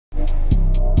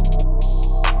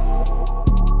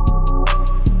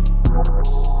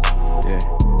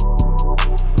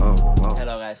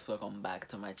welcome back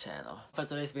to my channel. For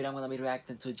today's video, I'm gonna be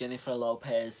reacting to Jennifer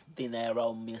Lopez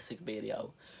Dinero music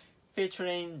video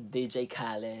featuring DJ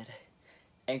Khaled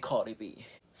and Cardi B.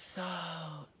 So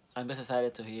I'm just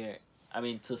excited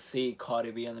to see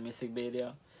Cardi B on the music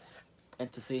video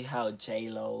and to see how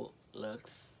J-Lo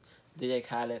looks. DJ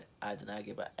Khaled, I do not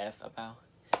give a F about.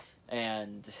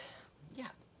 And yeah,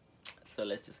 so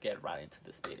let's just get right into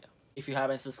this video. If you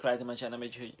haven't subscribed to my channel,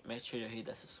 make sure you hit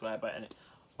the subscribe button.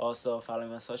 Also, follow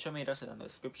me on social media in the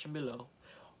description below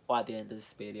or at the end of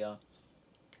this video.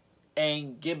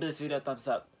 And give this video a thumbs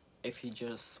up if you're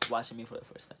just watching me for the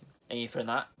first time. And if you're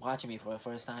not watching me for the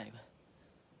first time,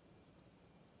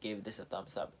 give this a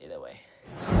thumbs up either way.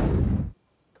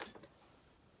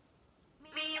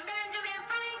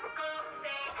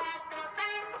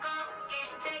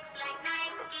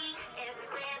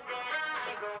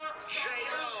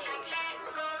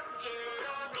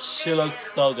 She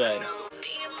looks so good.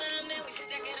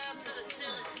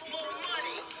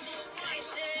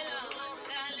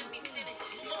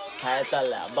 Cállate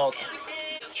la boca.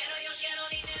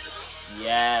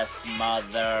 Yes,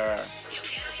 mother.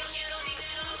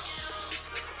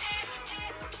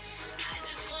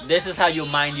 This is how you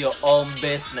mind your own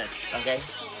business, okay?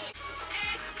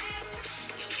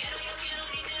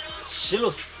 She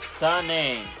looks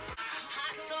stunning.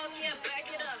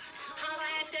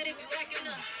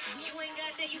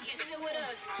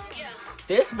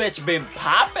 This bitch been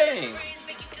popping.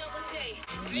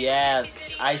 Yes,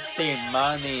 I see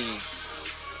money.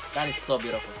 That is so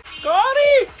beautiful.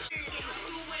 Cardi!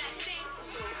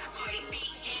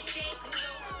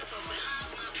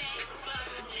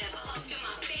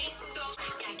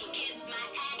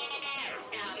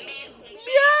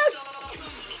 Yes!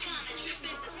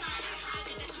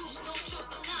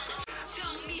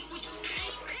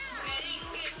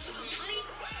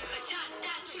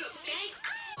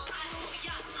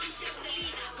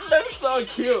 That's so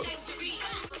cute.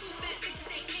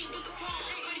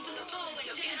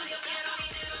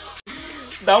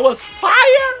 That was fire!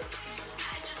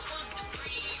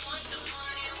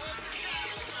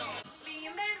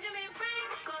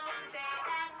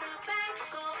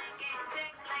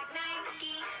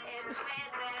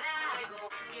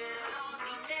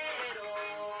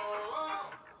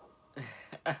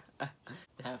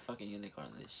 They have fucking unicorn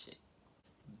on this shit.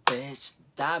 Bitch,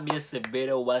 that music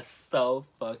video was so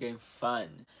fucking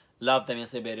fun. Love the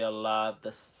music video, love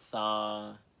the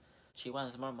song. She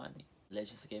wants more money. Let's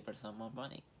just give her some more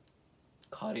money.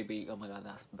 Cardi B, oh my god,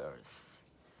 that's burst.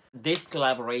 This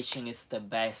collaboration is the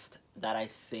best that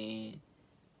I've seen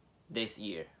this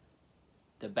year.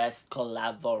 The best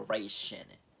collaboration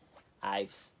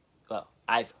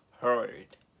I've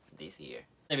heard this year.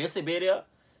 The music video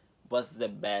was the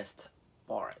best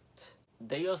part.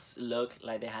 They just looked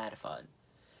like they had fun.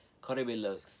 Cardi B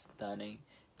looks stunning.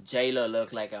 J-Lo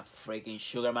looked like a freaking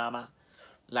sugar mama.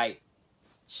 Like,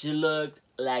 she looked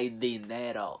like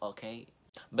Dinero, okay?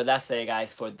 But that's it,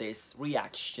 guys, for this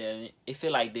reaction. If you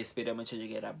like this video, make sure you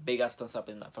get a big ass thumbs up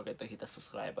and don't forget to hit the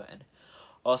subscribe button.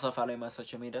 Also, follow my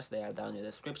social medias. They are down in the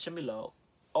description below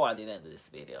or at the end of this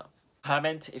video.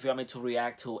 Comment if you want me to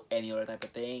react to any other type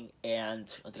of thing.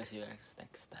 And until I see you guys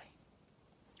next time.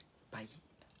 Bye.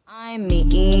 I'm me.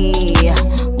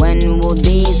 When will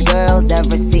these girls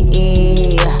ever see